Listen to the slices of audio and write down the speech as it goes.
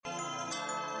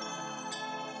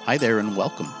Hi there and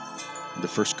welcome. The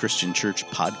First Christian Church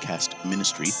podcast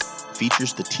ministry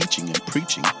features the teaching and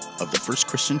preaching of the First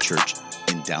Christian Church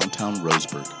in downtown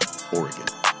Roseburg, Oregon.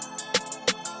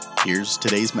 Here's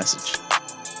today's message.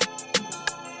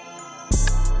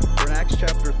 We're in Acts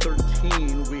chapter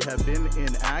 13. We have been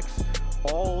in Acts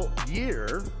all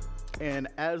year, and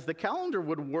as the calendar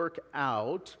would work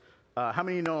out, how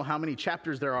many of you know how many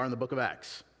chapters there are in the book of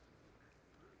Acts?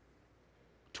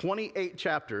 28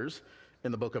 chapters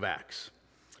in the book of Acts.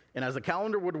 And as the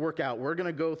calendar would work out, we're going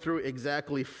to go through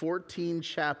exactly 14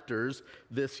 chapters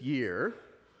this year.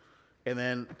 And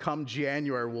then come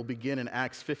January, we'll begin in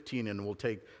Acts 15 and we'll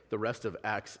take the rest of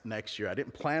Acts next year. I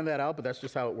didn't plan that out, but that's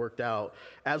just how it worked out.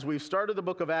 As we've started the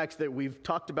book of Acts, that we've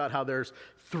talked about how there's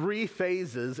three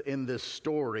phases in this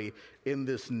story, in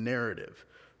this narrative.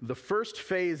 The first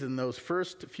phase in those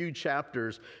first few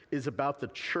chapters is about the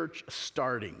church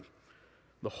starting.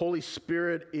 The Holy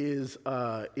Spirit is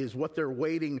what they're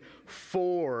waiting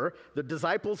for. The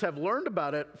disciples have learned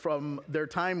about it from their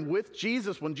time with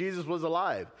Jesus when Jesus was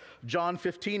alive. John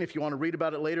 15, if you want to read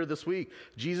about it later this week,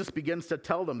 Jesus begins to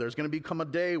tell them there's going to become a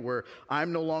day where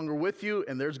I'm no longer with you,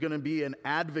 and there's going to be an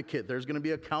advocate, there's going to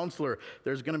be a counselor,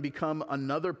 there's going to become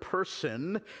another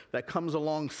person that comes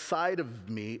alongside of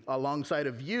me, alongside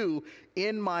of you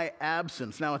in my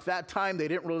absence. Now, at that time, they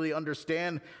didn't really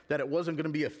understand that it wasn't going to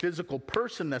be a physical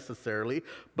person necessarily,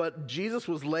 but Jesus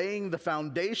was laying the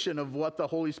foundation of what the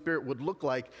Holy Spirit would look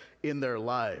like in their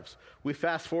lives. We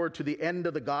fast forward to the end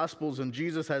of the Gospels, and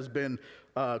Jesus has been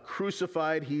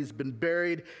crucified, he's been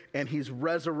buried, and he's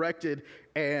resurrected,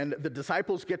 and the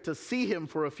disciples get to see him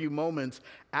for a few moments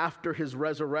after his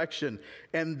resurrection,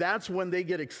 and that's when they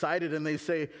get excited and they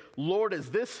say, Lord, is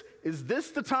this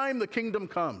the time the kingdom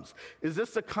comes? Is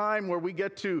this the time where we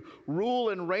get to rule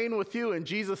and reign with you? And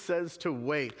Jesus says to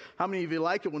wait. How many of you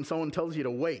like it when someone tells you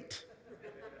to wait?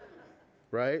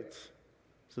 Right?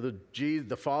 So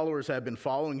the followers have been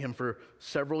following him for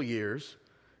several years.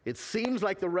 It seems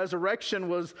like the resurrection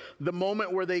was the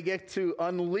moment where they get to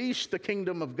unleash the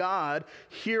kingdom of God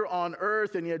here on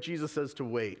earth, and yet Jesus says to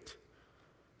wait.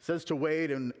 Says to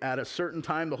wait, and at a certain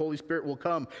time the Holy Spirit will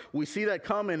come. We see that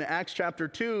come in Acts chapter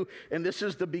 2, and this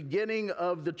is the beginning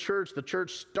of the church. The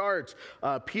church starts.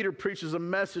 Peter preaches a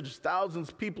message. Thousands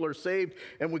of people are saved,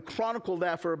 and we chronicle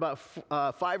that for about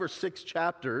 5 or 6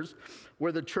 chapters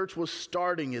where the church was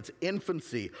starting, its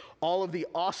infancy, all of the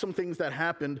awesome things that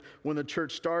happened when the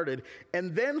church started.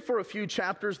 And then for a few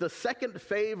chapters, the second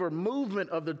phase or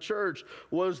movement of the church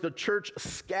was the church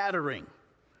scattering.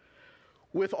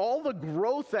 With all the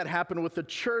growth that happened with the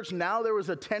church, now there was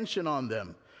a tension on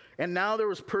them. And now there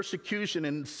was persecution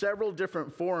in several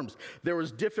different forms. There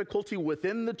was difficulty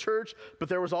within the church, but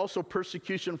there was also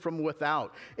persecution from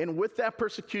without. And with that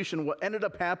persecution, what ended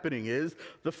up happening is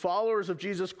the followers of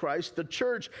Jesus Christ, the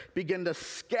church, began to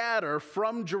scatter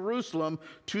from Jerusalem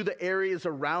to the areas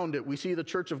around it. We see the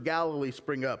Church of Galilee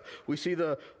spring up. We see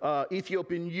the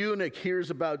Ethiopian eunuch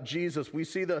hears about Jesus. We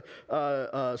see the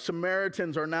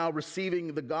Samaritans are now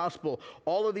receiving the gospel.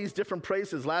 All of these different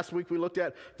places. Last week we looked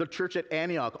at the church at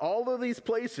Antioch. All of these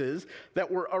places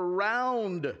that were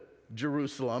around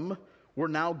Jerusalem were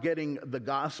now getting the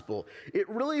gospel. It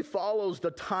really follows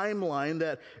the timeline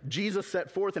that Jesus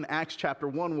set forth in Acts chapter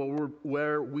 1,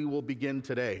 where we will begin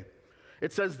today.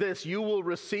 It says this, you will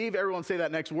receive, everyone say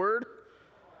that next word.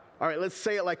 All right, let's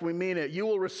say it like we mean it. You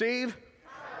will receive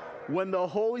when the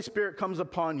Holy Spirit comes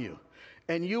upon you.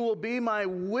 And you will be my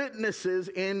witnesses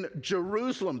in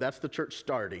Jerusalem. That's the church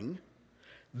starting.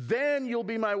 Then you'll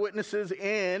be my witnesses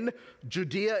in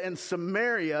Judea and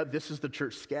Samaria. This is the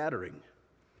church scattering.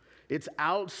 It's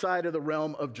outside of the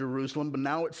realm of Jerusalem, but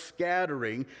now it's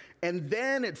scattering. And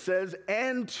then it says,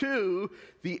 and to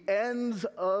the ends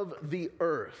of the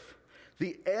earth.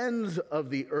 The ends of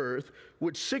the earth,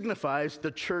 which signifies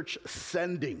the church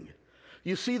sending.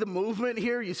 You see the movement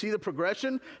here? You see the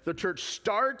progression? The church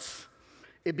starts.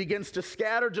 It begins to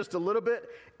scatter just a little bit,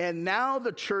 and now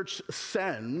the church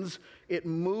sends. It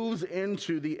moves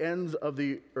into the ends of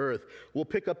the earth. We'll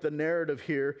pick up the narrative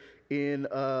here in,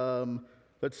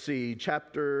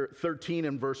 chapter 13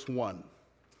 and verse 1.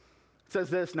 It says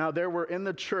this, now there were in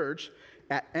the church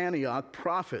at Antioch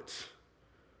prophets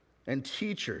and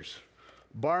teachers,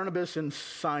 Barnabas and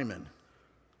Simon,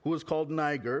 who was called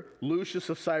Niger, Lucius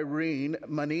of Cyrene,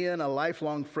 Manaen, a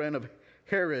lifelong friend of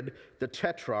Herod the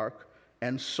Tetrarch,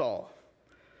 and Saul.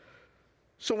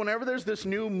 So whenever there's this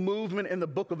new movement in the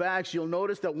book of Acts, you'll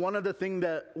notice that one of the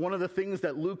things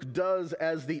that Luke does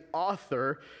as the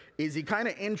author is he kind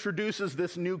of introduces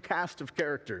this new cast of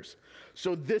characters.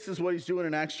 So this is what he's doing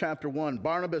in Acts chapter 1.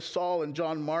 Barnabas, Saul, and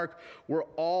John Mark were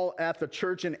all at the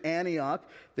church in Antioch.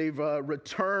 They've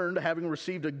returned, having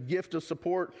received a gift of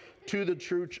support to the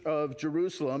church of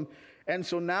Jerusalem. And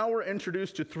so now we're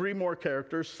introduced to three more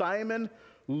characters, Simon,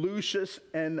 Lucius,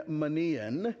 and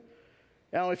Manaen.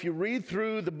 Now, if you read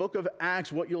through the book of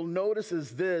Acts, what you'll notice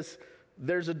is this.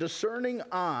 There's a discerning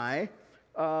eye.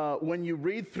 When you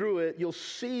read through it, you'll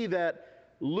see that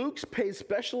Luke pays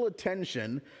special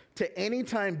attention to any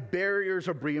time barriers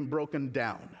are being broken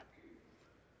down.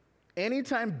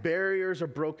 Anytime barriers are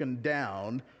broken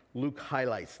down, Luke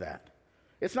highlights that.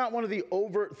 It's not one of the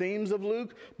overt themes of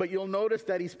Luke, but you'll notice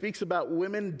that he speaks about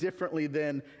women differently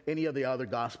than any of the other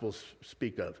Gospels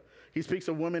speak of. He speaks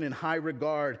of women in high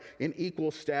regard, in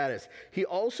equal status. He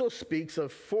also speaks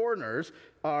of foreigners,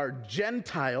 or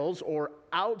Gentiles or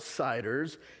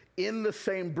outsiders, in the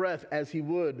same breath as he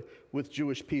would with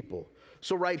Jewish people.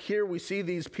 So right here we see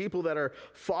these people that are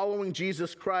following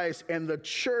Jesus Christ, and the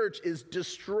church is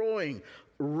destroying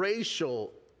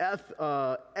racial,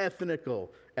 ethnic,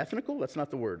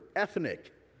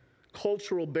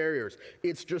 cultural barriers.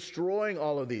 It's destroying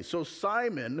all of these. So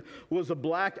Simon was a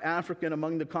black African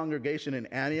among the congregation in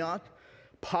Antioch,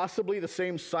 possibly the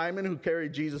same Simon who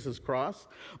carried Jesus' cross.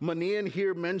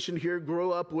 Manaen mentioned here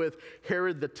grew up with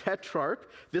Herod the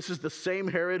Tetrarch. This is the same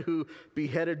Herod who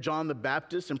beheaded John the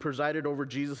Baptist and presided over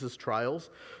Jesus' trials.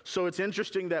 So it's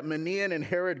interesting that Manaen and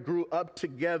Herod grew up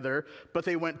together, but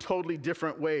they went totally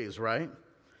different ways, right?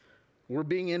 We're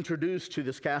being introduced to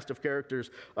this cast of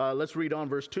characters. Let's read on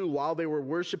verse 2. While they were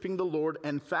worshiping the Lord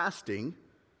and fasting,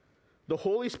 the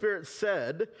Holy Spirit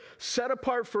said, "Set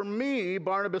apart for me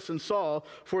Barnabas and Saul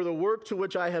for the work to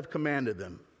which I have commanded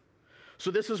them."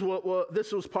 So this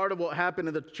was part of what happened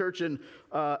in the church in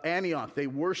Antioch. They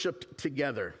worshiped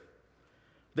together.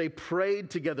 They prayed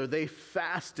together. They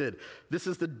fasted. This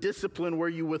is the discipline where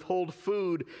you withhold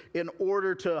food in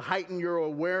order to heighten your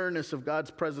awareness of God's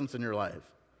presence in your life.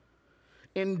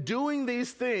 In doing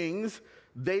these things,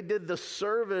 they did the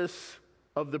service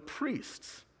of the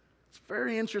priests. It's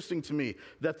very interesting to me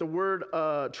that the word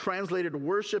translated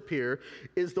worship here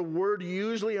is the word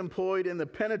usually employed in the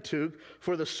Pentateuch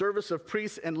for the service of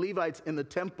priests and Levites in the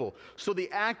temple. So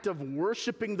the act of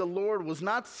worshiping the Lord was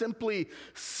not simply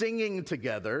singing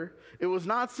together. It was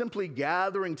not simply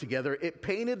gathering together. It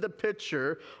painted the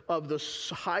picture of the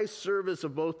high service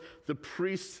of both the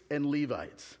priests and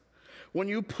Levites. When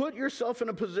you put yourself in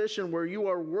a position where you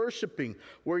are worshiping,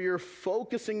 where you're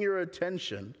focusing your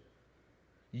attention,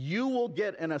 you will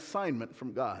get an assignment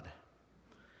from God.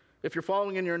 If you're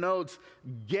following in your notes,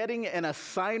 getting an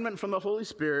assignment from the Holy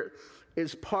Spirit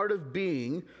is part of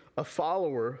being a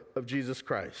follower of Jesus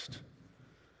Christ.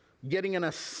 Getting an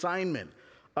assignment.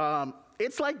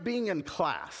 It's like being in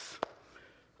class.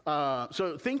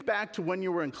 So think back to when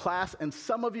you were in class, and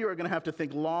some of you are going to have to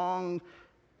think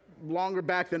longer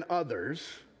back than others.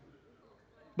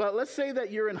 But let's say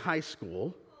that you're in high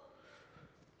school.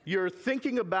 You're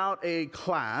thinking about a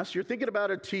class, you're thinking about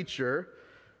a teacher,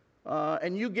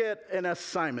 and you get an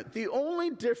assignment. The only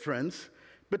difference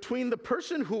between the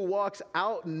person who walks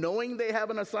out knowing they have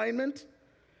an assignment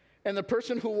and the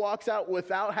person who walks out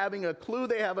without having a clue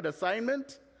they have an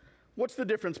assignment, what's the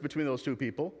difference between those two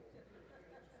people?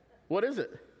 What is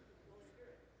it?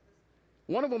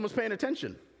 One of them was paying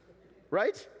attention,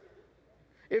 right?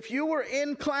 If you were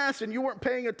in class and you weren't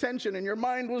paying attention and your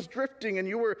mind was drifting and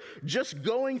you were just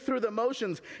going through the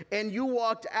motions and you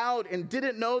walked out and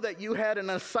didn't know that you had an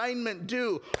assignment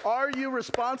due, are you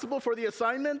responsible for the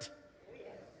assignment?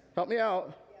 Help me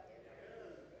out.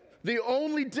 The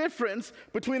only difference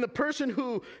between the person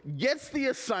who gets the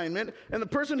assignment and the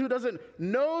person who doesn't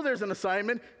know there's an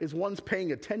assignment is one's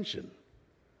paying attention.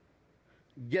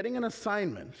 Getting an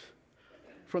assignment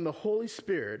from the Holy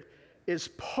Spirit is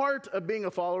part of being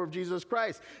a follower of Jesus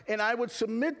Christ. And I would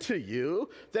submit to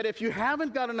you that if you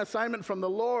haven't got an assignment from the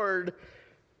Lord,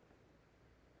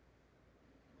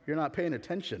 you're not paying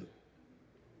attention.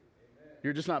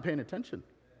 You're just not paying attention.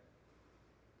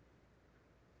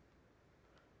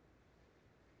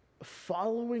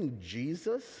 Following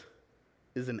Jesus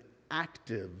is an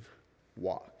active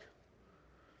walk.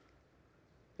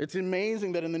 It's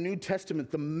amazing that in the New Testament,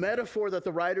 the metaphor that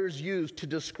the writers use to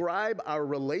describe our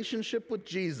relationship with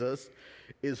Jesus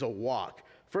is a walk.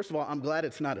 First of all, I'm glad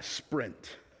it's not a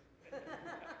sprint,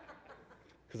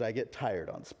 because I get tired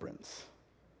on sprints.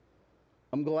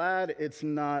 I'm glad it's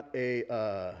not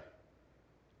a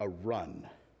run.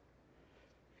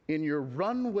 In your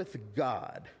run with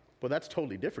God, well, that's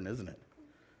totally different, isn't it?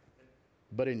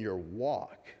 But in your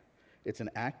walk, it's an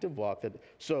active walk.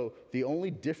 So the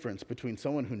only difference between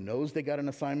someone who knows they got an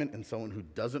assignment and someone who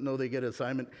doesn't know they get an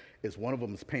assignment is one of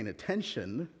them is paying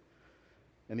attention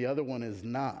and the other one is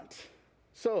not.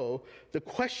 So the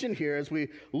question here, as we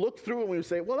look through and we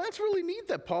say, well, that's really neat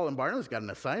that Paul and Barnabas got an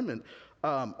assignment.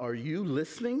 Are you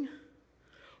listening?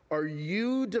 Are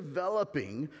you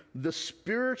developing the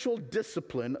spiritual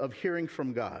discipline of hearing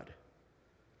from God?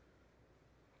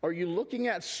 Are you looking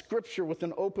at Scripture with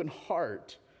an open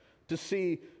heart to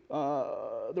see,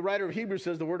 the writer of Hebrews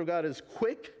says the Word of God is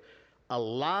quick,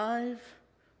 alive,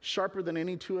 sharper than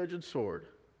any two-edged sword.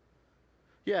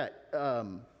 Yeah,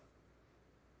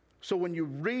 so when you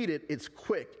read it, it's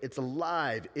quick, it's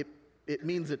alive, it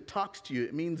means it talks to you,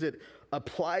 it means it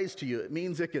applies to you, it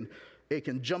means it can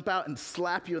jump out and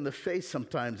slap you in the face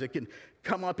sometimes, it can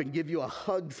come up and give you a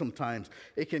hug sometimes,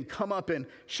 it can come up and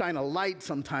shine a light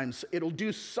sometimes, it'll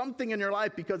do something in your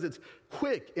life because it's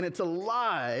quick and it's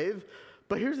alive.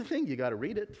 But here's the thing, you got to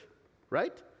read it,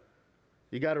 right?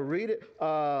 You got to read it.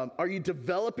 Are you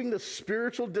developing the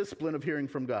spiritual discipline of hearing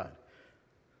from God?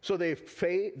 So they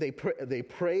prayed,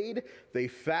 they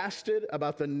fasted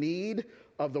about the need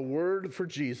of the word for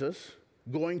Jesus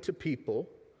going to people.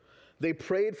 They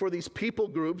prayed for these people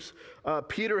groups.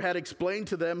 Peter had explained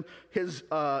to them his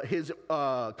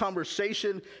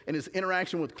conversation and his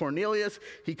interaction with Cornelius.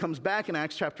 He comes back in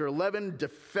Acts chapter 11,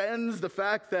 defends the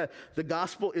fact that the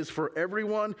gospel is for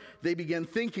everyone. They begin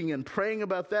thinking and praying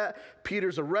about that.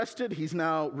 Peter's arrested. He's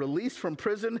now released from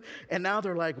prison. And now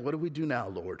they're like, what do we do now,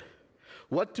 Lord?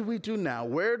 What do we do now?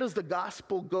 Where does the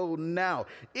gospel go now?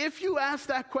 If you ask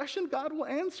that question, God will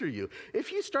answer you.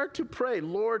 If you start to pray,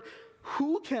 Lord,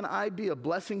 who can I be a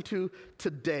blessing to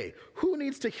today? Who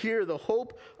needs to hear the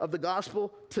hope of the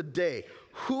gospel today?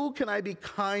 Who can I be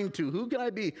kind to? Who can I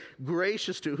be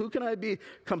gracious to? Who can I be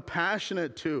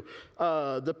compassionate to?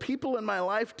 The people in my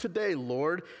life today,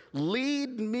 Lord,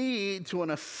 lead me to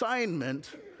an assignment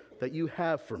that you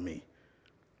have for me.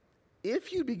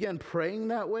 If you begin praying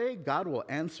that way, God will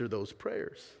answer those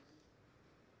prayers.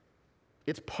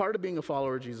 It's part of being a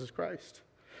follower of Jesus Christ.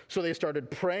 So they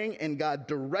started praying, and God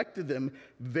directed them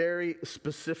very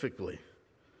specifically.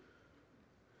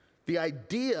 The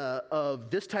idea of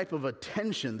this type of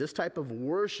attention, this type of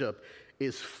worship,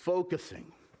 is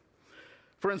focusing.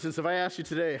 For instance, if I asked you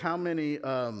today, how many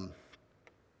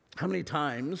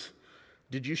times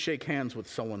did you shake hands with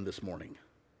someone this morning?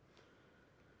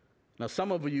 Now,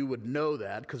 some of you would know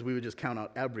that because we would just count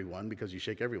out everyone because you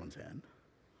shake everyone's hand.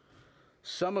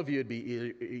 Some of you it'd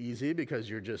be easy because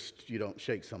you don't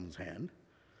shake someone's hand.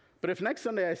 But if next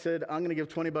Sunday I said, I'm going to give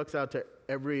 $20 out to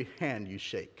every hand you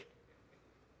shake,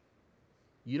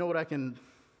 you know what I can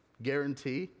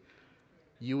guarantee?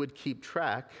 You would keep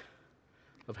track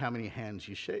of how many hands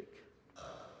you shake.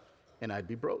 And I'd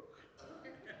be broke.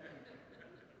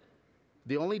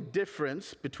 The only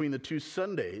difference between the two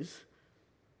Sundays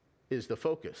is the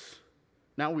focus.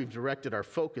 Now we've directed our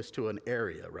focus to an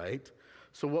area, right?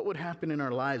 So what would happen in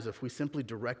our lives if we simply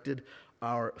directed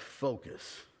our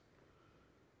focus?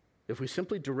 If we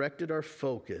simply directed our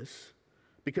focus,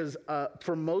 because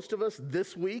for most of us,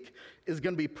 this week is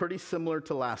going to be pretty similar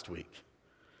to last week.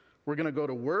 We're going to go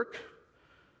to work.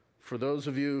 For those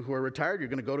of you who are retired, you're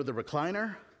going to go to the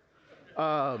recliner.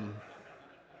 Oh,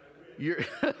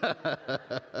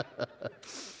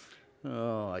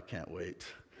 I can't wait.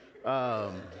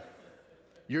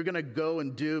 You're going to go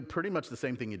and do pretty much the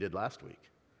same thing you did last week.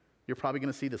 You're probably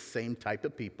going to see the same type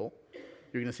of people.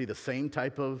 You're going to see the same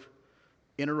type of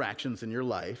interactions in your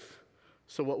life.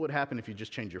 So what would happen if you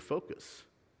just change your focus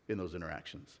in those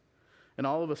interactions? And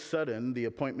all of a sudden, the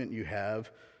appointment you have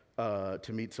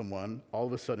to meet someone all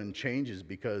of a sudden changes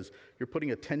because you're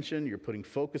putting attention, you're putting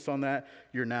focus on that.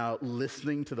 You're now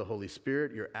listening to the Holy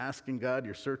Spirit. You're asking God,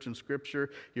 you're searching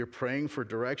Scripture, you're praying for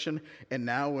direction. And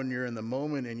now when you're in the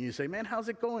moment and you say, man, how's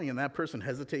it going? And that person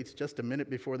hesitates just a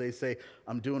minute before they say,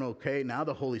 I'm doing okay. Now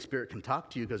the Holy Spirit can talk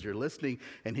to you because you're listening,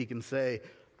 and he can say,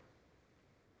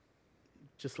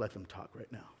 just let them talk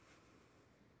right now.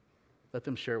 Let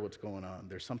them share what's going on.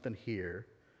 There's something here,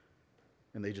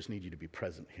 and they just need you to be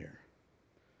present here.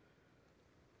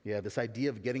 Yeah, this idea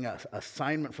of getting an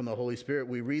assignment from the Holy Spirit,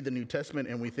 we read the New Testament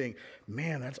and we think,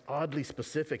 man, that's oddly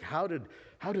specific. How did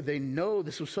they know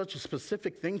this was such a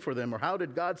specific thing for them? Or how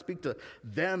did God speak to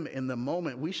them in the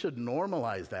moment? We should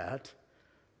normalize that,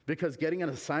 because getting an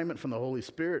assignment from the Holy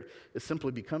Spirit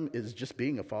is just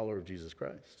being a follower of Jesus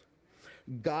Christ.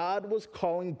 God was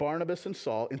calling Barnabas and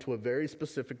Saul into a very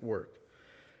specific work.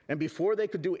 And before they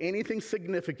could do anything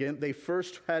significant, they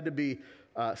first had to be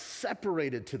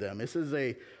separated to them. This is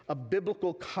a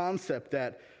biblical concept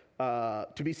that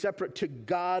to be separate to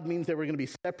God means that we're going to be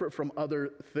separate from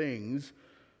other things.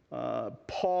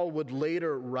 Paul would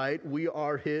later write, we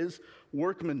are his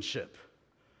workmanship,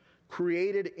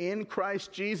 created in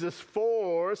Christ Jesus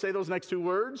for, say those next two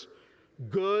words,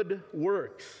 good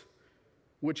works,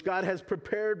 which God has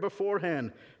prepared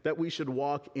beforehand that we should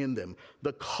walk in them.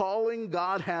 The calling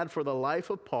God had for the life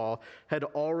of Paul had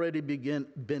already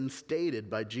been stated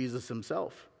by Jesus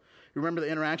himself. You remember the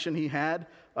interaction he had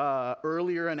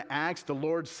earlier in Acts? The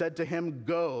Lord said to him,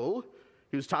 go.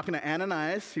 He was talking to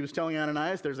Ananias. He was telling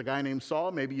Ananias, there's a guy named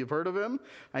Saul. Maybe you've heard of him.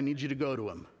 I need you to go to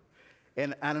him.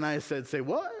 And Ananias said, say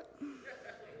what?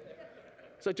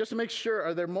 So just to make sure,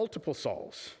 are there multiple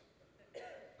Sauls?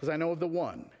 Because I know of the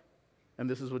one. And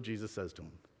this is what Jesus says to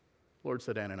him. Lord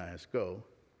said, Ananias, go.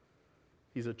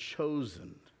 He's a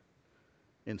chosen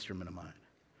instrument of mine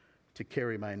to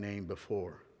carry my name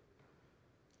before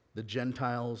the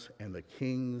Gentiles and the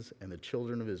kings and the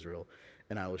children of Israel,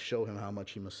 and I will show him how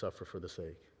much he must suffer for the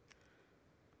sake.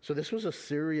 So this was a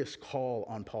serious call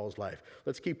on Paul's life.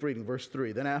 Let's keep reading, verse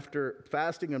 3. Then after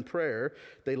fasting and prayer,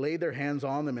 they laid their hands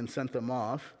on them and sent them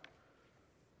off.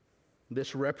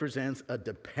 This represents a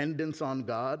dependence on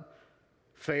God.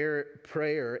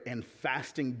 Prayer and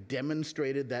fasting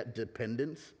demonstrated that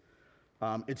dependence.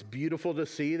 It's beautiful to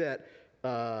see that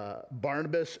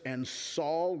Barnabas and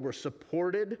Saul were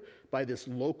supported by this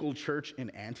local church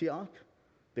in Antioch.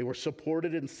 They were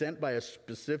supported and sent by a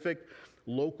specific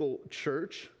local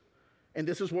church. And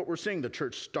this is what we're seeing. The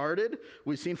church started.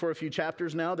 We've seen for a few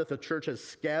chapters now that the church has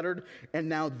scattered. And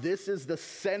now this is the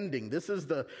sending. This is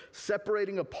the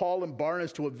separating of Paul and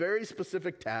Barnabas to a very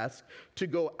specific task to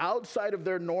go outside of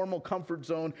their normal comfort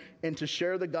zone and to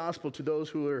share the gospel to those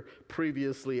who were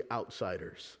previously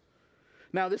outsiders.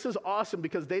 Now, this is awesome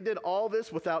because they did all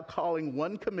this without calling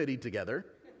one committee together,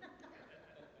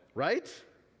 right?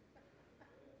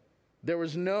 There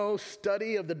was no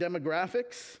study of the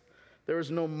demographics. There was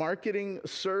no marketing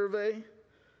survey.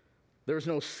 There was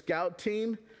no scout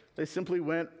team. They simply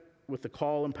went with the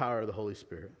call and power of the Holy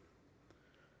Spirit.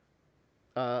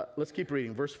 Let's keep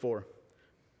reading. Verse 4.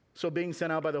 So being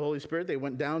sent out by the Holy Spirit, they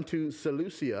went down to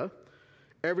Seleucia.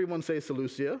 Everyone say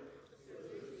Seleucia.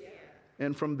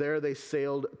 And from there they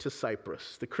sailed to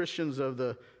Cyprus. The Christians of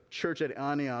the church at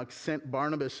Antioch sent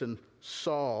Barnabas and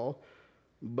Saul,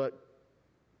 but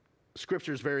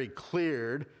Scripture is very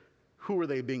clear. Who were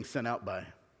they being sent out by?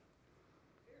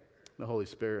 The Holy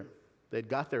Spirit. They'd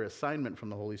got their assignment from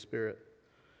the Holy Spirit.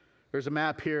 There's a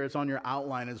map here, it's on your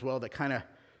outline as well, that kind of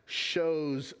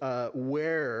shows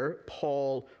where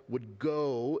Paul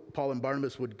and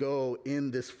Barnabas would go in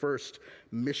this first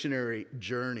missionary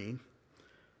journey.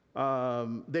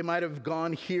 They might have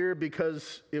gone here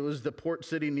because it was the port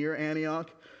city near Antioch.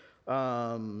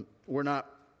 We're not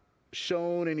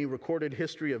shown any recorded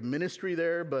history of ministry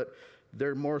there, but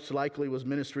there most likely was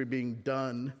ministry being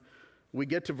done. We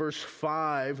get to verse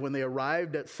 5. When they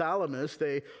arrived at Salamis,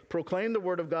 they proclaimed the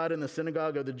word of God in the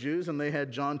synagogue of the Jews, and they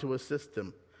had John to assist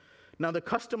them. Now, the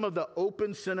custom of the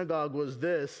open synagogue was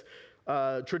this.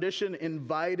 Tradition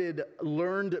invited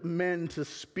learned men to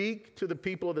speak to the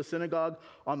people of the synagogue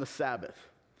on the Sabbath.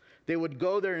 They would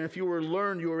go there, and if you were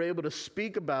learned, you were able to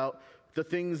speak about the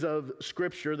things of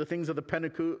Scripture, the things of the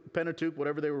Pentateuch,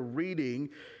 whatever they were reading,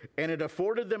 and it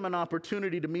afforded them an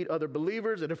opportunity to meet other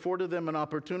believers. It afforded them an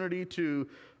opportunity to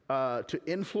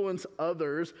influence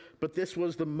others, but this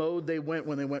was the mode they went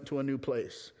when they went to a new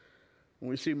place. And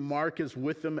we see Mark is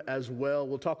with them as well.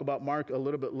 We'll talk about Mark a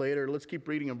little bit later. Let's keep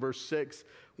reading in verse 6.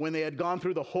 When they had gone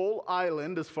through the whole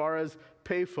island as far as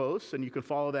Paphos, and you can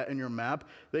follow that in your map,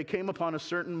 they came upon a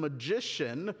certain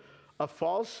magician, a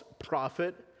false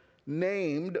prophet,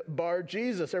 named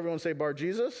Bar-Jesus. Everyone say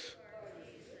Bar-Jesus.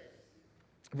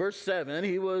 Bar-Jesus. Verse 7,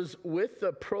 he was with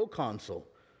the proconsul,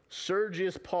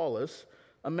 Sergius Paulus,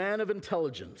 a man of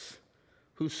intelligence,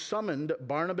 who summoned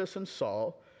Barnabas and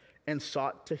Saul and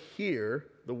sought to hear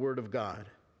the word of God.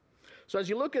 So as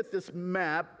you look at this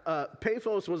map,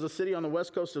 Paphos was a city on the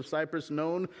west coast of Cyprus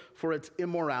known for its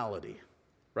immorality.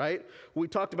 Right? We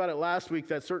talked about it last week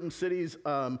that certain cities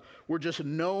were just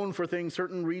known for things.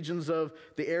 Certain regions of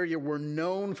the area were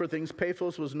known for things.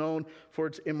 Paphos was known for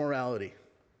its immorality.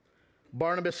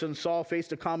 Barnabas and Saul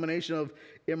faced a combination of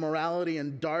immorality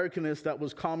and darkness that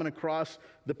was common across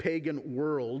the pagan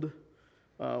world.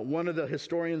 One of the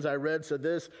historians I read said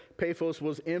this: Paphos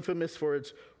was infamous for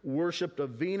its worship of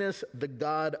Venus, the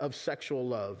god of sexual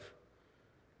love.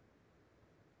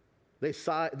 They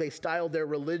styled their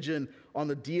religion on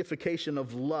the deification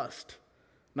of lust,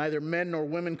 Neither men nor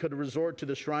women could resort to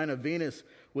the shrine of Venus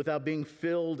without being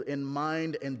filled in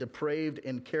mind and depraved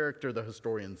in character, the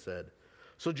historian said.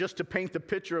 So just to paint the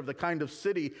picture of the kind of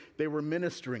city they were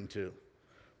ministering to.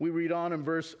 We read on in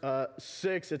verse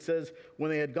 6, it says,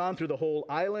 when they had gone through the whole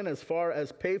island as far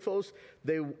as Paphos,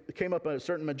 they came up a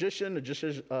certain magician,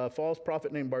 a false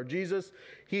prophet named Bar-Jesus.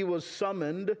 He was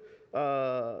summoned,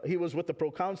 he was with the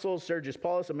proconsul Sergius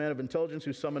Paulus, a man of intelligence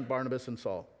who summoned Barnabas and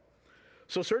Saul.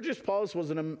 So Sergius Paulus was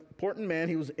an important man.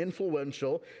 He was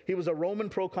influential. He was a Roman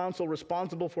proconsul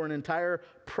responsible for an entire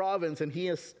province, and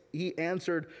he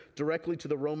answered directly to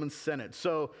the Roman Senate.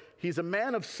 So he's a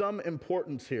man of some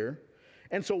importance here.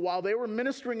 And so while they were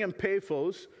ministering in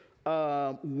Paphos,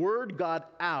 word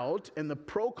got out, and the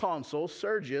proconsul,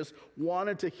 Sergius,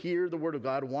 wanted to hear the word of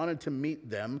God, wanted to meet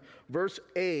them. Verse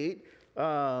 8,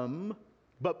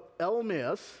 but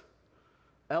Elymas,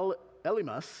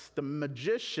 the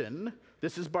magician,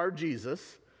 this is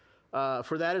Bar-Jesus,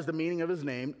 for that is the meaning of his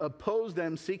name, opposed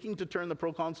them, seeking to turn the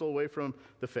proconsul away from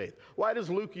the faith. Why does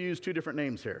Luke use two different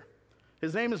names here?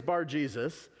 His name is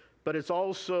Bar-Jesus, but it's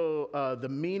also the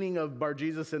meaning of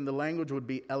Bar-Jesus in the language would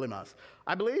be Elymas.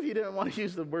 I believe he didn't want to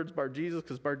use the words Bar-Jesus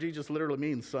because Bar-Jesus literally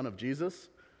means son of Jesus.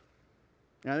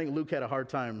 And I think Luke had a hard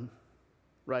time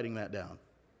writing that down.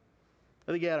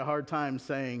 I think he had a hard time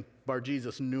saying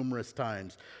Bar-Jesus numerous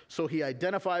times. So he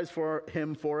identifies for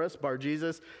us.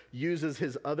 Bar-Jesus uses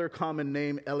his other common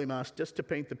name, Elymas, just to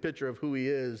paint the picture of who he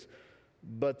is.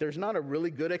 But there's not a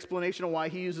really good explanation of why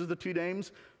he uses the two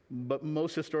names. But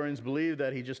most historians believe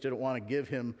that he just didn't want to give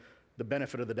him the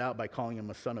benefit of the doubt by calling him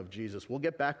a son of Jesus. We'll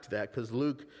get back to that because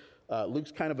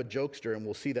Luke's kind of a jokester, and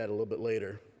we'll see that a little bit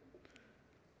later.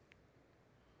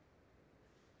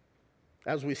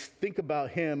 As we think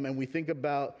about him and we think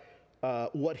about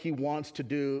what he wants to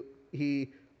do,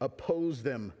 he opposed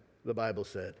them, the Bible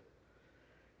said.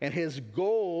 And his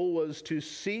goal was to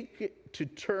seek to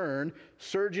turn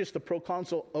Sergius the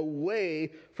proconsul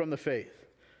away from the faith.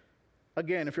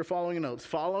 Again, if you're following notes,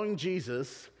 following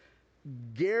Jesus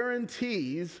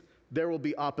guarantees there will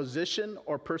be opposition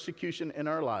or persecution in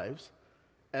our lives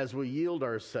as we yield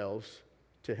ourselves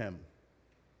to him.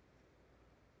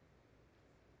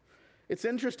 It's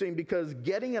interesting because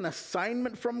getting an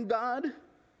assignment from God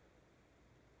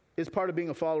is part of being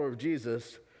a follower of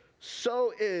Jesus.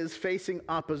 So is facing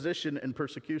opposition and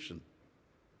persecution.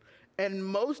 And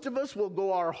most of us will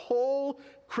go our whole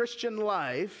Christian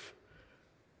life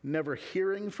never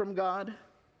hearing from God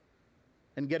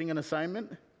and getting an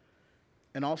assignment,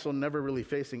 and also never really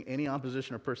facing any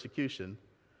opposition or persecution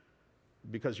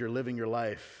because you're living your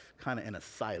life kind of in a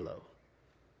silo.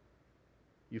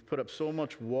 You've put up so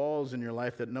much walls in your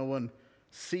life that no one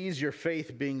sees your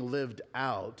faith being lived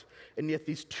out. And yet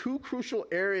these two crucial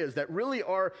areas that really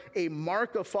are a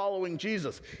mark of following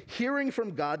Jesus, hearing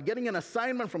from God, getting an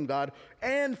assignment from God,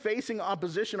 and facing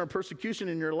opposition or persecution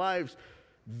in your lives,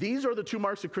 these are the two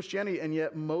marks of Christianity, and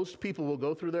yet most people will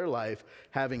go through their life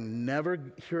having never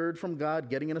heard from God,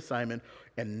 getting an assignment,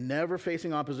 and never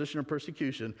facing opposition or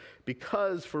persecution,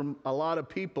 because for a lot of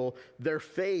people, their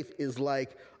faith is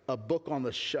like a book on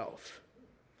the shelf.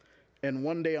 And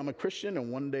one day I'm a Christian,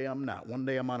 and one day I'm not. One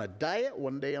day I'm on a diet,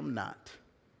 one day I'm not.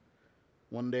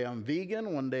 One day I'm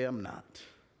vegan, one day I'm not.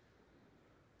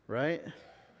 Right?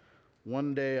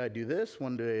 One day I do this,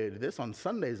 one day I do this. On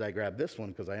Sundays I grab this one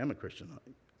because I am a Christian.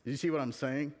 Do you see what I'm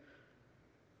saying?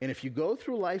 And if you go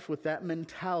through life with that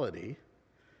mentality,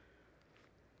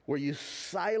 where you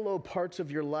silo parts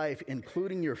of your life,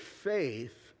 including your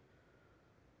faith,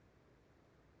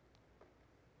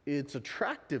 it's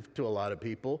attractive to a lot of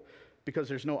people because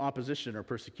there's no opposition or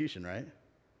persecution, right?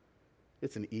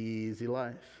 It's an easy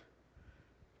life.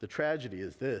 The tragedy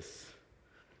is this: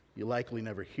 you likely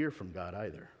never hear from God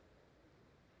either.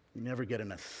 You never get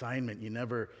an assignment. You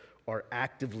never are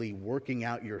actively working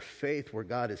out your faith where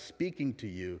God is speaking to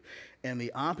you. And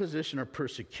the opposition or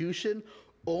persecution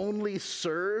only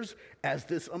serves as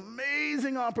this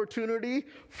amazing opportunity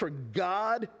for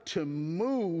God to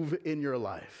move in your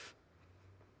life.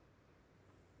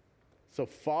 So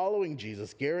following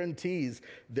Jesus guarantees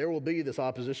there will be this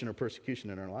opposition or persecution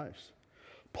in our lives.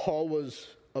 Paul was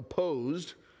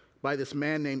opposed by this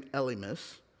man named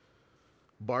Elymas,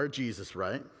 Bar-Jesus,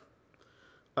 right?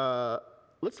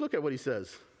 Let's look at what he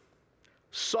says.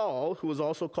 Saul, who was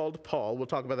also called Paul, we'll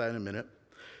talk about that in a minute,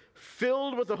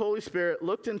 filled with the Holy Spirit,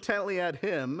 looked intently at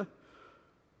him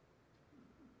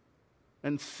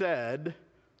and said,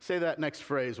 say that next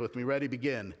phrase with me. Ready,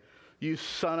 begin. You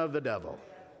son of the devil.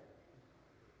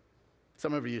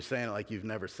 Some of you are saying it like you've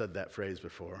never said that phrase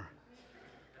before.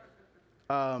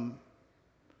 What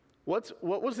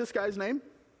was this guy's name?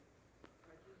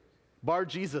 Bar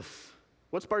Jesus.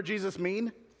 What's Bar Jesus mean?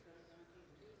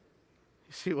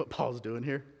 You see what Paul's doing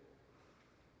here?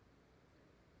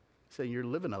 He's saying you're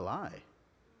living a lie.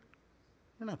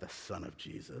 You're not the son of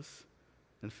Jesus.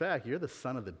 In fact, you're the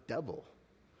son of the devil.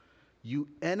 You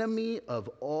enemy of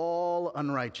all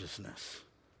unrighteousness.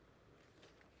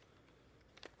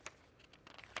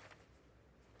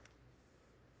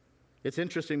 It's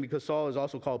interesting because Saul is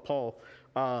also called Paul.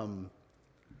 I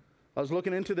was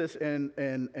looking into this,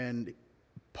 and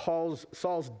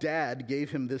Saul's dad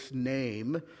gave him this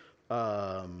name,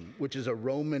 which is a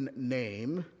Roman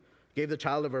name. Gave the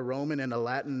child of a Roman and a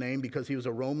Latin name because he was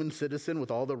a Roman citizen with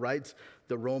all the rights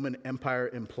the Roman Empire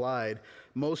implied.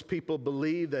 Most people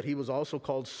believe that he was also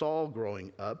called Saul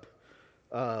growing up.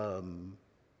 And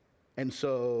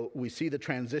so we see the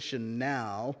transition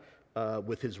now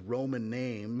with his Roman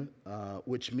name,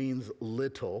 which means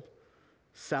little.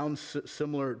 Sounds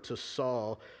similar to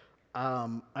Saul.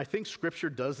 I think Scripture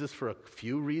does this for a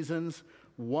few reasons.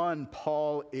 One,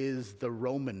 Paul is the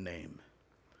Roman name.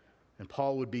 And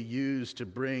Paul would be used to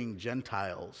bring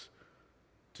Gentiles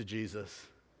to Jesus.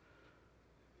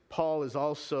 Paul is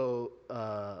also,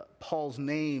 Paul's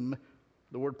name,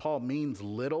 the word Paul means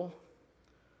little.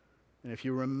 And if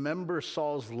you remember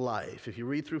Saul's life, if you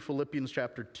read through Philippians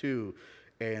chapter 2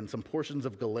 and some portions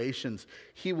of Galatians,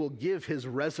 he will give his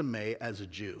resume as a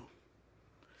Jew.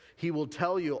 He will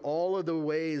tell you all of the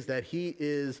ways that he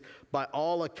is, by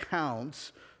all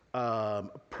accounts,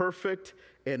 perfect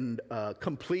and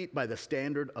complete by the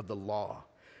standard of the law.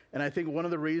 And I think one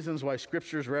of the reasons why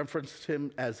Scriptures referenced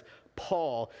him as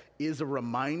Paul is a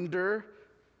reminder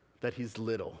that he's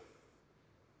little.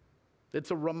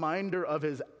 It's a reminder of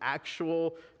his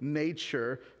actual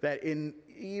nature, that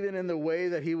even in the way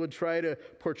that he would try to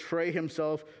portray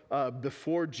himself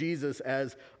before Jesus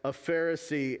as a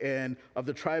Pharisee and of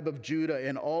the tribe of Judah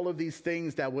and all of these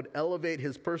things that would elevate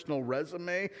his personal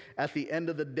resume, at the end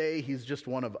of the day, he's just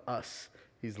one of us.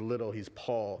 He's little, he's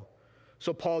Paul.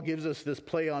 So Paul gives us this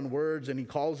play on words, and he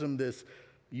calls him this,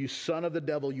 you son of the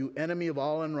devil, you enemy of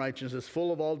all unrighteousness,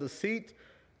 full of all deceit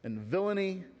and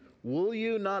villainy. Will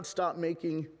you not stop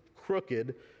making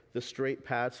crooked the straight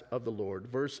paths of the Lord?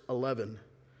 Verse 11.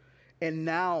 And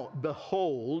now,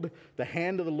 behold, the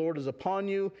hand of the Lord is upon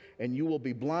you, and you will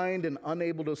be blind and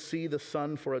unable to see the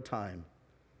sun for a time.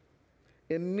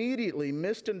 Immediately,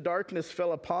 mist and darkness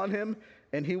fell upon him,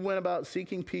 and he went about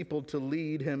seeking people to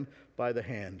lead him by the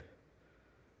hand.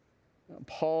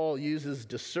 Paul uses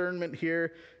discernment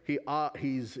here.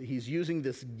 He's using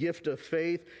this gift of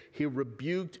faith. He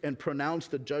rebuked and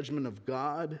pronounced the judgment of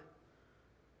God.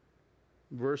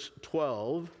 Verse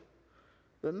 12,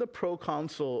 then the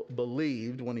proconsul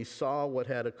believed when he saw what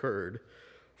had occurred,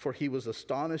 for he was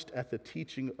astonished at the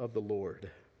teaching of the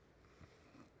Lord.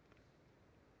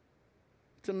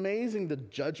 It's amazing the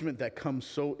judgment that comes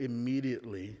so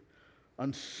immediately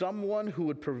on someone who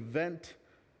would prevent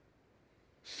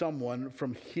someone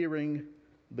from hearing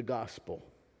the gospel,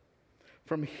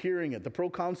 from hearing it. The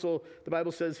proconsul, the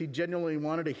Bible says, he genuinely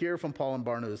wanted to hear from Paul and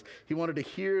Barnabas. He wanted to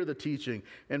hear the teaching.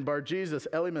 And Bar Jesus,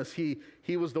 Elymas,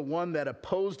 he was the one that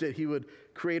opposed it. He would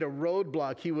create a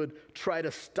roadblock. He would try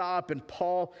to stop. And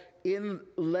Paul,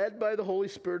 led by the Holy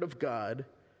Spirit of God,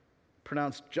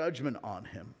 pronounced judgment on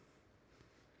him.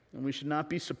 And we should not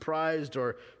be surprised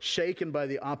or shaken by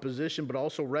the opposition, but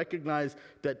also recognize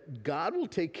that God will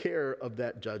take care of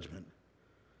that judgment.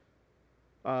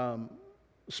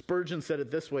 Spurgeon said it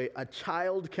this way, a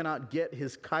child cannot get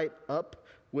his kite up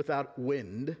without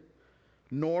wind,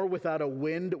 nor without a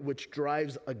wind which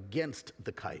drives against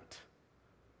the kite.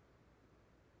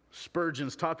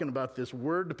 Spurgeon's talking about this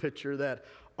word picture that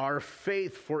our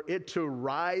faith, for it to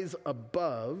rise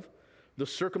above the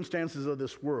circumstances of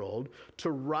this world, to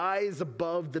rise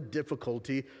above the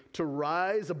difficulty, to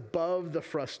rise above the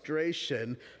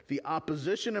frustration, the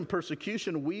opposition and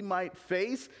persecution we might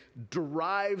face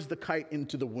drives the kite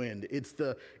into the wind.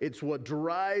 It's what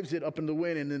drives it up in the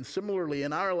wind. And then similarly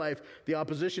in our life, the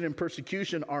opposition and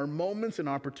persecution are moments and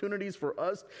opportunities for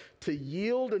us to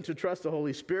yield and to trust the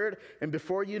Holy Spirit. And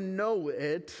before you know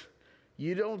it,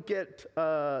 you don't get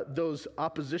those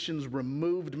oppositions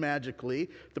removed magically.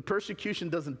 The persecution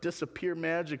doesn't disappear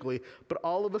magically, but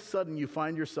all of a sudden you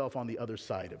find yourself on the other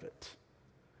side of it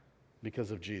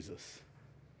because of Jesus.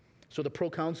 So the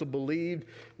proconsul believed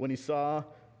when he saw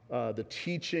the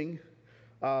teaching.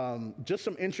 Just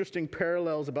some interesting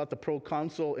parallels about the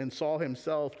proconsul and Saul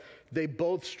himself. They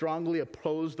both strongly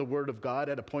opposed the word of God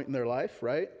at a point in their life,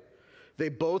 right? They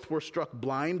both were struck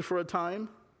blind for a time.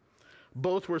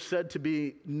 Both were said to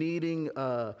be needing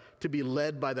to be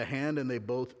led by the hand, and they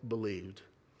both believed.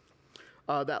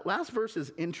 That last verse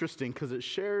is interesting because it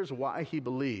shares why he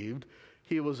believed.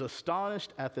 He was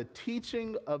astonished at the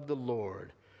teaching of the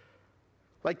Lord.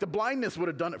 Like the blindness would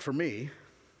have done it for me,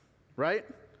 right?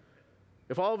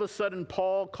 If all of a sudden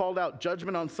Paul called out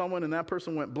judgment on someone and that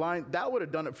person went blind, that would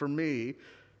have done it for me.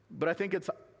 But I think it's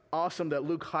awesome that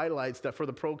Luke highlights that for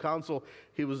the proconsul,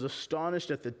 he was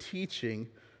astonished at the teaching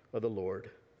of the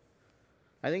Lord.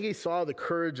 I think he saw the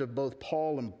courage of both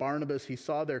Paul and Barnabas. He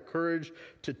saw their courage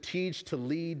to teach, to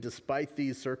lead despite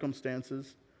these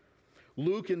circumstances.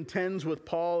 Luke intends with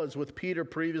Paul, as with Peter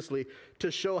previously,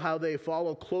 to show how they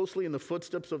follow closely in the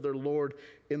footsteps of their Lord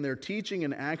in their teaching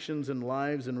and actions and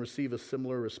lives and receive a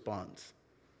similar response.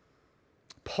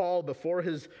 Paul, before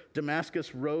his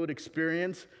Damascus Road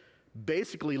experience,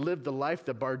 basically lived the life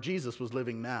that Bar-Jesus was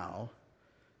living now,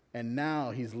 and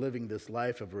now he's living this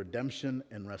life of redemption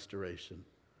and restoration.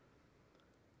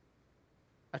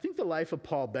 I think the life of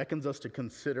Paul beckons us to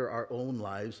consider our own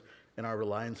lives and our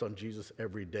reliance on Jesus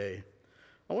every day.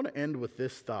 I want to end with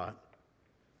this thought.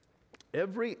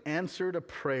 Every answer to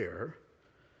prayer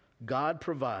God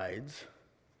provides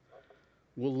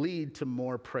will lead to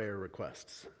more prayer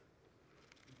requests.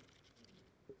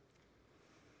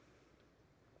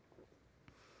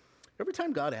 Every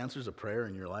time God answers a prayer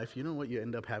in your life, you know what you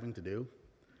end up having to do?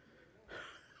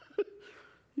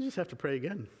 You just have to pray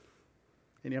again,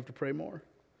 and you have to pray more.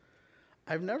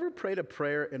 I've never prayed a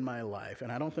prayer in my life,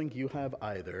 and I don't think you have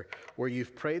either, where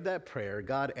you've prayed that prayer,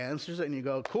 God answers it, and you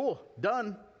go, cool,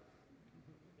 done.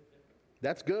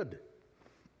 That's good.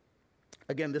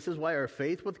 Again, this is why our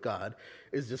faith with God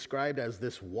is described as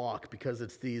this walk, because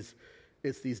it's these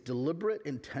deliberate,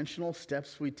 intentional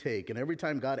steps we take. And every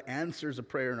time God answers a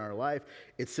prayer in our life,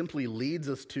 it simply leads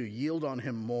us to yield on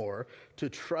him more, to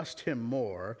trust him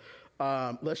more.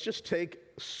 Let's just take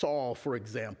Saul, for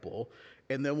example,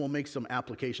 and then we'll make some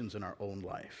applications in our own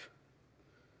life.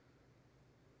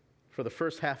 For the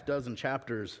first half dozen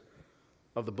chapters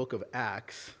of the book of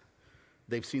Acts,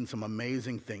 they've seen some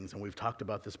amazing things, and we've talked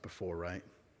about this before, right?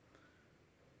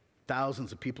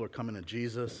 Thousands of people are coming to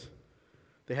Jesus.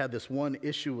 They had this one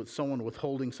issue with someone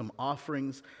withholding some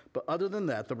offerings, but other than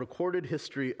that, the recorded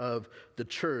history of the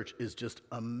church is just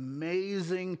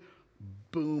amazing,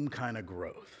 boom kind of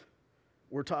growth.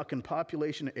 We're talking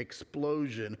population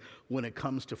explosion when it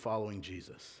comes to following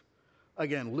Jesus.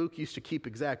 Again, Luke used to keep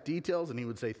exact details, and he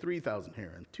would say 3,000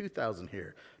 here and 2,000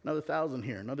 here, another 1,000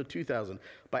 here, another 2,000.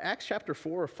 By Acts chapter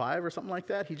 4 or 5 or something like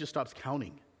that, he just stops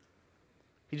counting.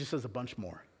 He just says a bunch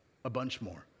more, a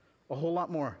whole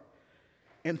lot more.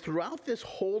 And throughout this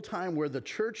whole time where the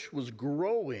church was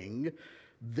growing,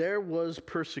 there was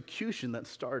persecution that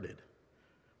started,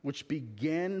 which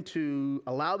began to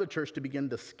allow the church to begin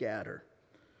to scatter.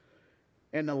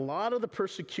 And a lot of the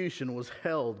persecution was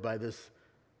held by this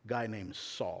guy named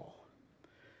Saul.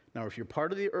 Now, if you're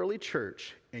part of the early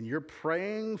church and you're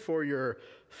praying for your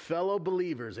fellow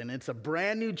believers, and it's a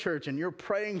brand new church and you're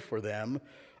praying for them,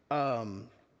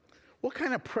 what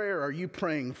kind of prayer are you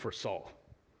praying for Saul?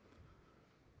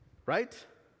 Right?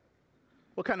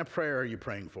 What kind of prayer are you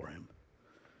praying for him?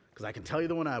 Because I can tell you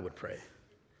the one I would pray.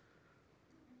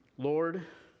 Lord,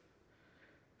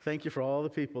 thank you for all the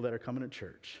people that are coming to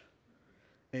church.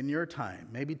 In your time,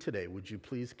 maybe today, would you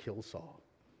please kill Saul?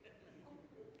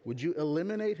 Would you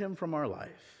eliminate him from our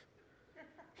life?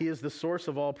 He is the source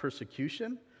of all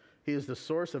persecution. He is the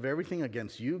source of everything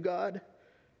against you, God.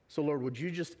 So, Lord, would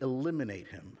you just eliminate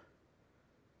him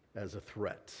as a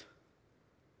threat?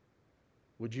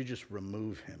 Would you just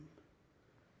remove him?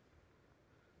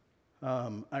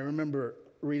 I remember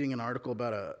reading an article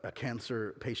about a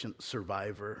cancer patient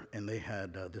survivor, and they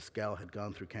had, this gal had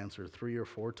gone through cancer 3 or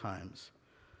 4 times.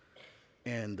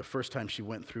 And the first time she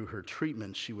went through her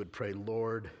treatment, she would pray,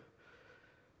 Lord,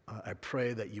 I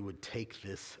pray that you would take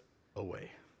this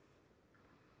away.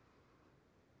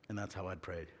 And that's how I'd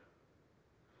prayed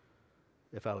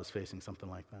if I was facing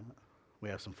something like that. We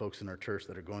have some folks in our church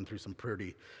that are going through some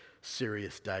pretty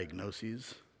serious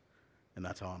diagnoses, and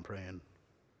that's how I'm praying.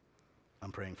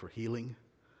 I'm praying for healing.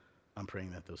 I'm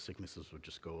praying that those sicknesses would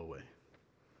just go away.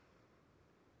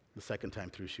 The second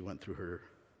time through, she went through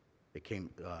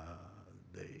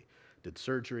they did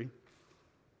surgery,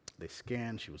 they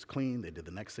scanned, she was clean, they did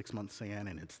the next 6 month scan,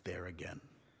 and it's there again.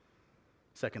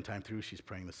 Second time through, she's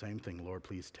praying the same thing, Lord,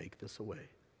 please take this away.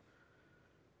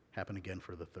 Happened again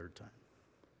for the third time.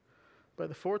 By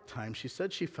the fourth time, she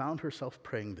said she found herself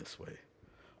praying this way,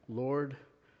 Lord,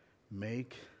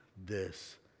 make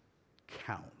this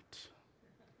count.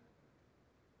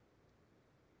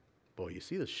 Boy, you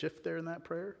see the shift there in that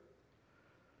prayer?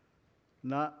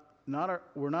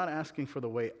 We're not asking for the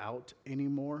way out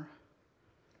anymore.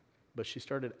 But she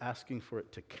started asking for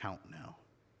it to count now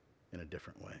in a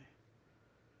different way.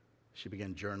 She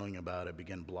began journaling about it,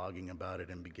 began blogging about it,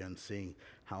 and began seeing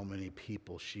how many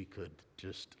people she could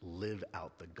just live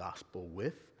out the gospel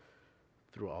with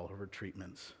through all of her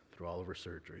treatments, through all of her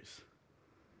surgeries.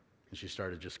 And she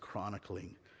started just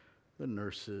chronicling the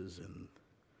nurses and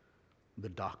the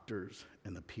doctors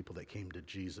and the people that came to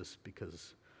Jesus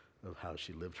because of how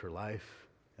she lived her life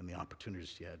and the opportunities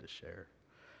she had to share.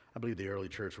 I believe the early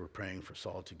church were praying for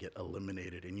Saul to get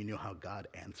eliminated, and you know how God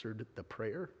answered the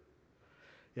prayer?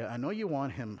 Yeah, I know you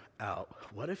want him out.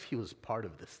 What if he was part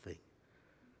of this thing?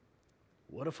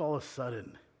 What if all of a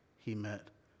sudden he met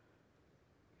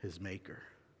his maker?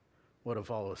 What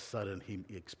if all of a sudden he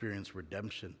experienced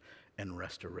redemption and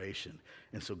restoration?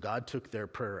 And so God took their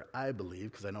prayer, I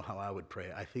believe, because I know how I would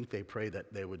pray. I think they prayed that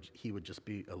he would just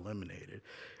be eliminated.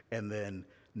 And then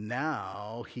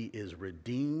now he is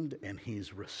redeemed and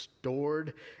he's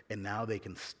restored, and now they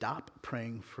can stop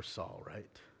praying for Saul, right?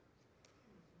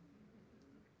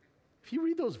 If you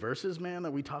read those verses, man,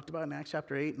 that we talked about in Acts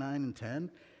chapter 8, 9, and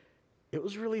 10, it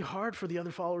was really hard for the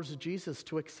other followers of Jesus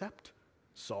to accept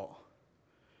Saul.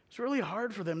 It's really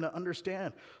hard for them to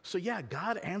understand. So yeah,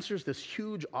 God answers this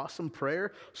huge, awesome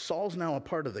prayer. Saul's now a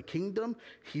part of the kingdom.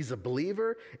 He's a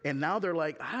believer. And now they're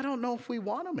like, I don't know if we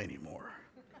want him anymore.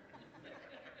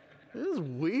 This is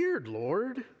weird,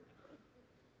 Lord.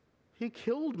 He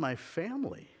killed my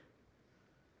family.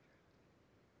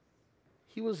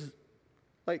 He was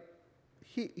like,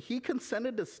 he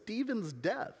consented to Stephen's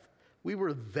death. We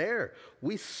were there.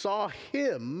 We saw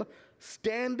him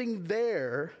standing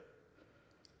there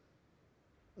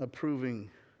approving.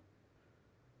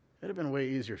 It'd have been way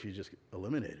easier if you just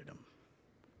eliminated him.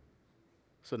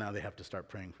 So now they have to start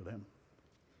praying for them.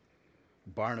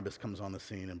 Barnabas comes on the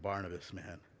scene, and Barnabas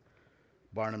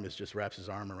just wraps his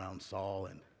arm around Saul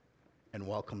and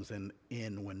welcomes him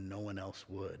in when no one else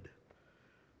would.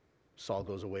 Saul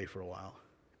goes away for a while,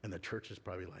 and the church is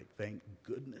probably like, thank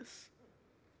goodness.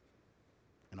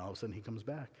 And all of a sudden he comes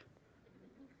back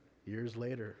years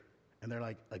later, and they're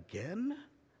like, again?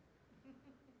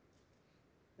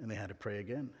 And they had to pray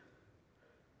again.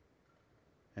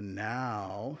 And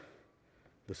now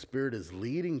the Spirit is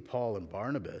leading Paul and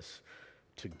Barnabas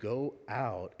to go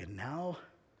out, and now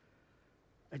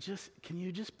can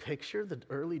you just picture the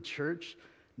early church?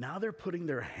 Now they're putting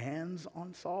their hands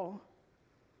on Saul.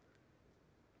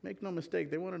 Make no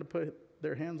mistake, they wanted to put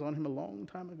their hands on him a long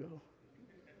time ago.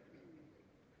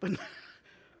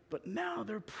 But now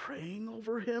they're praying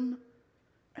over him,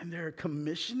 and they're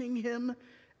commissioning him,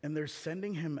 and they're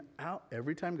sending him out.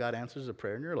 Every time God answers a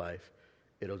prayer in your life,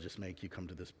 it'll just make you come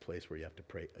to this place where you have to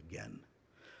pray again.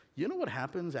 You know what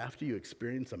happens after you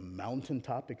experience a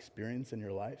mountaintop experience in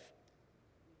your life?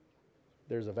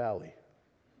 There's a valley,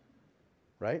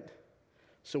 right?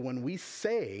 So when we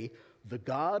say the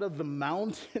God of the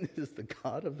mountain is the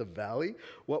God of the valley,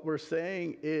 what we're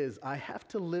saying is I have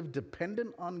to live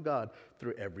dependent on God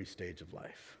through every stage of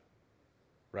life,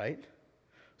 right?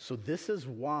 So this is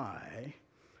why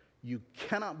you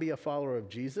cannot be a follower of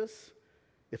Jesus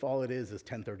if all it is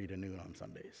 10:30 to noon on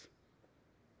Sundays,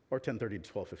 or 10:30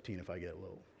 to 12:15 if I get a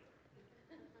little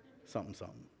something.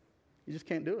 You just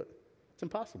can't do it. It's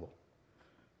impossible.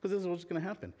 Because this is what's going to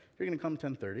happen. You're going to come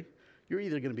 10:30. You're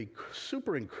either going to be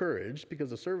super encouraged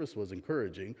because the service was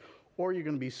encouraging, or you're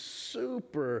going to be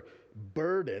super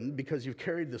burdened because you've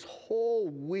carried this whole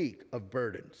week of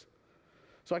burdens.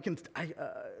 So I'll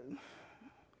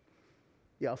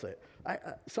say it.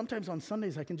 Sometimes on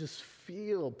Sundays I can just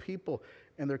feel people,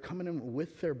 and they're coming in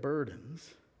with their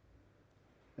burdens,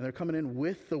 and they're coming in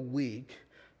with the week,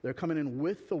 they're coming in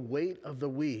with the weight of the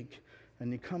week,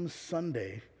 and you come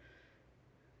Sunday,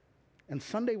 and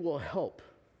Sunday will help.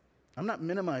 I'm not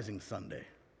minimizing Sunday.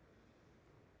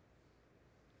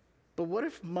 But what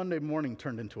if Monday morning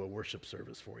turned into a worship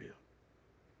service for you?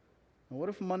 And what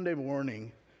if Monday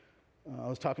morning, I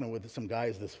was talking with some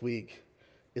guys this week,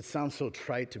 it sounds so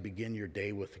trite to begin your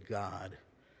day with God.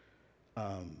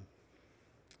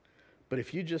 But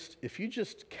if you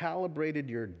just calibrated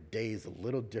your days a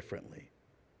little differently,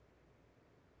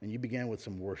 and you began with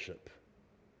some worship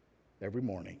every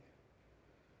morning,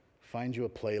 find you a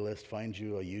playlist, find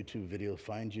you a YouTube video,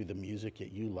 find you the music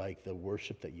that you like, the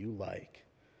worship that you like.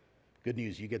 Good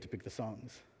news, you get to pick the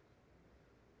songs.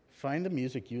 Find the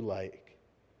music you like,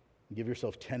 and give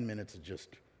yourself 10 minutes of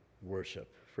just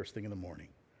worship, first thing in the morning.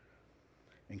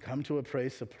 And come to a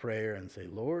place of prayer and say,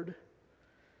 Lord,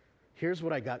 here's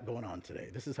what I got going on today.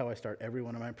 This is how I start every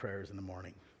one of my prayers in the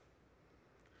morning.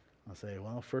 I'll say,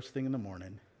 well, first thing in the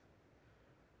morning,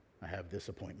 I have this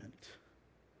appointment.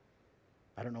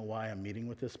 I don't know why I'm meeting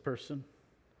with this person,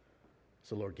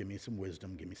 So Lord, give me some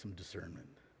wisdom, give me some discernment.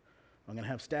 I'm going to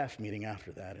have staff meeting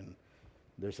after that, and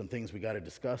there's some things we got to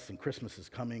discuss, and Christmas is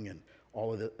coming, and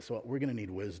all of it. So we're going to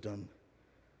need wisdom.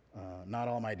 Not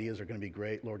all my ideas are going to be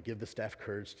great. Lord, give the staff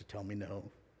courage to tell me no.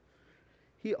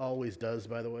 He always does,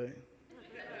 by the way.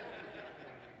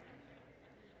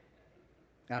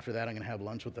 After that, I'm going to have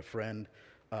lunch with a friend.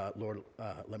 Lord,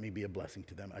 let me be a blessing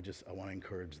to them. I want to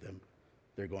encourage them.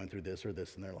 They're going through this or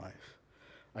this in their life.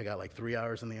 I got like 3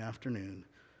 hours in the afternoon.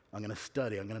 I'm going to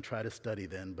study. I'm going to try to study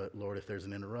then, but Lord, if there's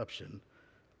an interruption,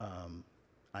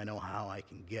 I know how I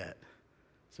can get,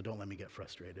 so don't let me get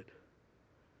frustrated.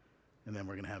 And then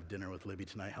we're going to have dinner with Libby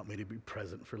tonight. Help me to be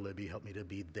present for Libby. Help me to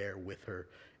be there with her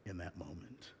in that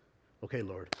moment. Okay,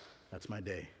 Lord, that's my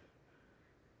day.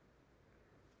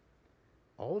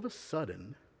 All of a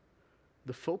sudden,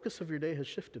 the focus of your day has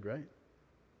shifted, right?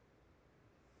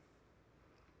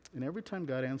 And every time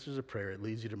God answers a prayer, it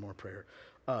leads you to more prayer.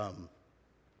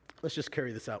 Let's just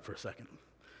carry this out for a second.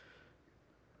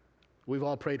 We've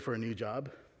all prayed for a new job,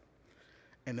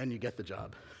 and then you get the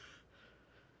job.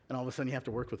 And all of a sudden you have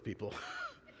to work with people,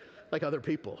 like other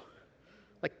people.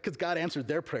 Like, because God answered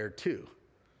their prayer too,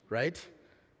 right?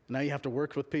 Now you have to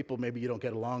work with people maybe you don't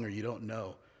get along or you don't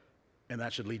know, and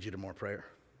that should lead you to more prayer.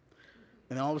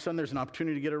 And then all of a sudden there's an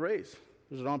opportunity to get a raise.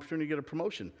 There's an opportunity to get a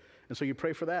promotion. And so you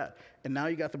pray for that. And now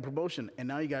you got the promotion, and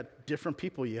now you got different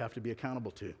people you have to be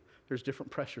accountable to. There's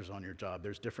different pressures on your job.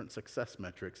 There's different success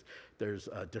metrics. There's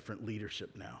different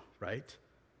leadership now, right?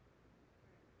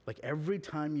 Like every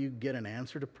time you get an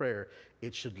answer to prayer,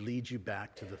 it should lead you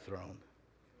back to the throne.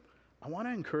 I want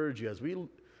to encourage you as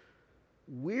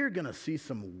we're going to see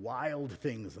some wild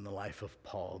things in the life of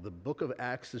Paul. The book of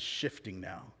Acts is shifting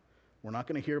now. We're not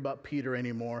going to hear about Peter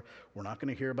anymore. We're not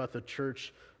going to hear about the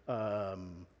church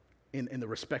in the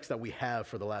respects that we have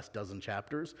for the last dozen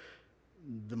chapters.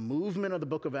 The movement of the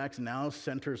book of Acts now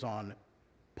centers on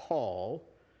Paul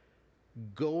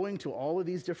going to all of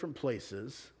these different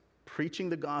places, preaching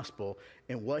the gospel,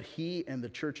 and what he and the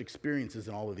church experiences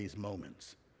in all of these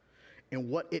moments. And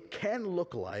what it can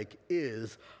look like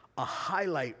is a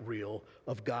highlight reel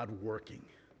of God working.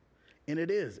 And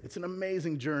it is. It's an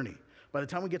amazing journey. By the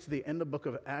time we get to the end of the book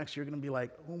of Acts, you're going to be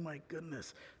like, oh my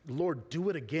goodness, Lord, do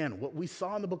it again. What we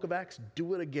saw in the book of Acts,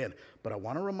 do it again. But I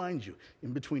want to remind you,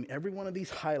 in between every one of these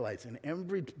highlights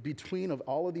and between of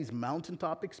all of these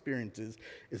mountaintop experiences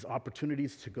is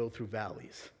opportunities to go through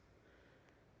valleys.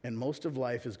 And most of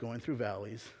life is going through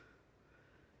valleys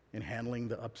and handling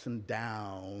the ups and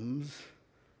downs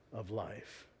of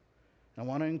life. I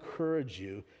want to encourage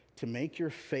you to make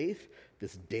your faith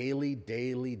this daily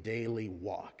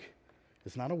walk.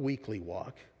 It's not a weekly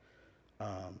walk.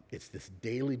 It's this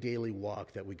daily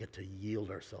walk that we get to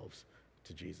yield ourselves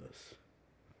to Jesus.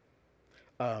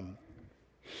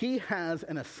 He has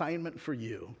an assignment for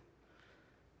you.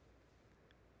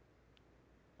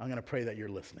 I'm going to pray that you're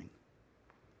listening.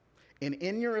 And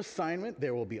in your assignment,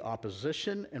 there will be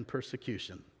opposition and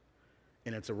persecution.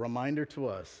 And it's a reminder to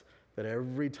us that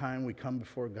every time we come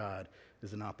before God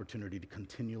is an opportunity to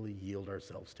continually yield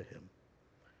ourselves to Him.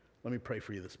 Let me pray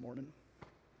for you this morning.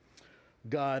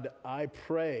 God, I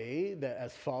pray that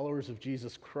as followers of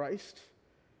Jesus Christ,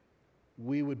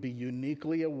 we would be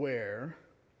uniquely aware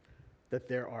that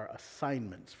there are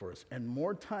assignments for us. And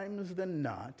more times than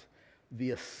not,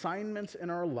 the assignments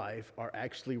in our life are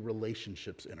actually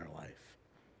relationships in our life.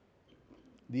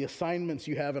 The assignments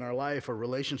you have in our life are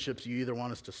relationships you either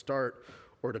want us to start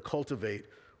or to cultivate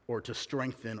or to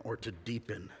strengthen or to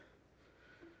deepen.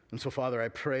 And so, Father, I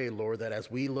pray, Lord, that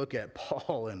as we look at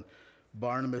Paul and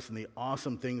Barnabas and the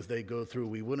awesome things they go through,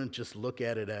 we wouldn't just look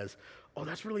at it as, oh,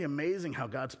 that's really amazing how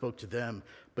God spoke to them,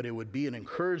 but it would be an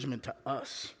encouragement to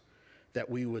us that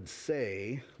we would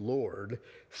say, Lord,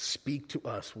 speak to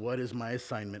us. What is my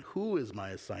assignment? Who is my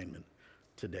assignment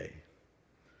today?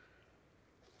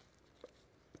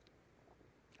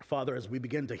 Father, as we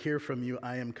begin to hear from you,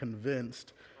 I am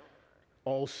convinced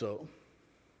also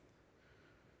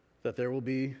that there will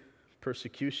be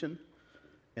persecution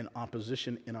and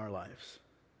opposition in our lives.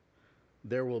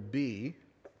 There will be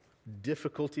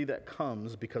difficulty that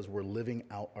comes because we're living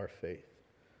out our faith.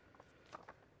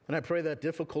 And I pray that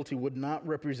difficulty would not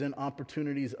represent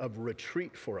opportunities of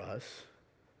retreat for us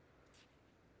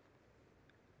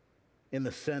in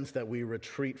the sense that we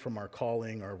retreat from our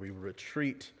calling or we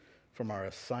retreat from our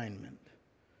assignment,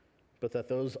 but that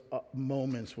those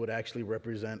moments would actually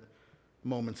represent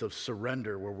moments of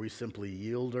surrender where we simply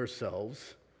yield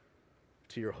ourselves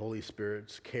to your Holy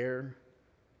Spirit's care,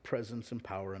 presence, and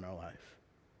power in our life.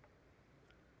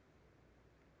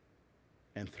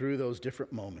 And through those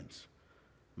different moments,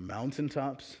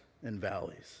 mountaintops and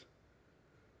valleys,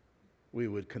 we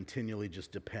would continually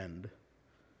just depend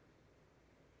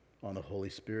on the Holy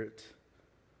Spirit,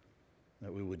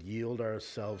 that we would yield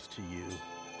ourselves to you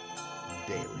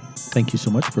daily. Thank you so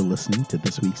much for listening to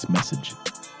this week's message.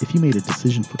 If you made a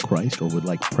decision for Christ or would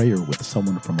like prayer with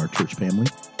someone from our church family,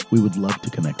 we would love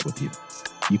to connect with you.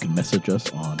 You can message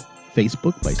us on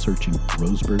Facebook by searching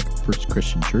Roseburg First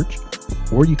Christian Church,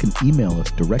 or you can email us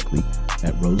directly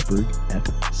at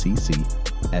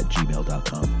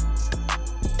roseburgfcc@gmail.com.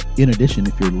 In addition,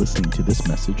 if you're listening to this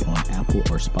message on Apple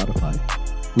or Spotify,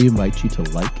 we invite you to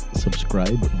like,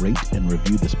 subscribe, rate, and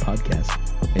review this podcast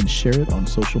and share it on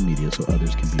social media so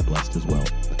others can be blessed as well.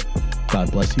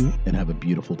 God bless you and have a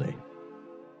beautiful day.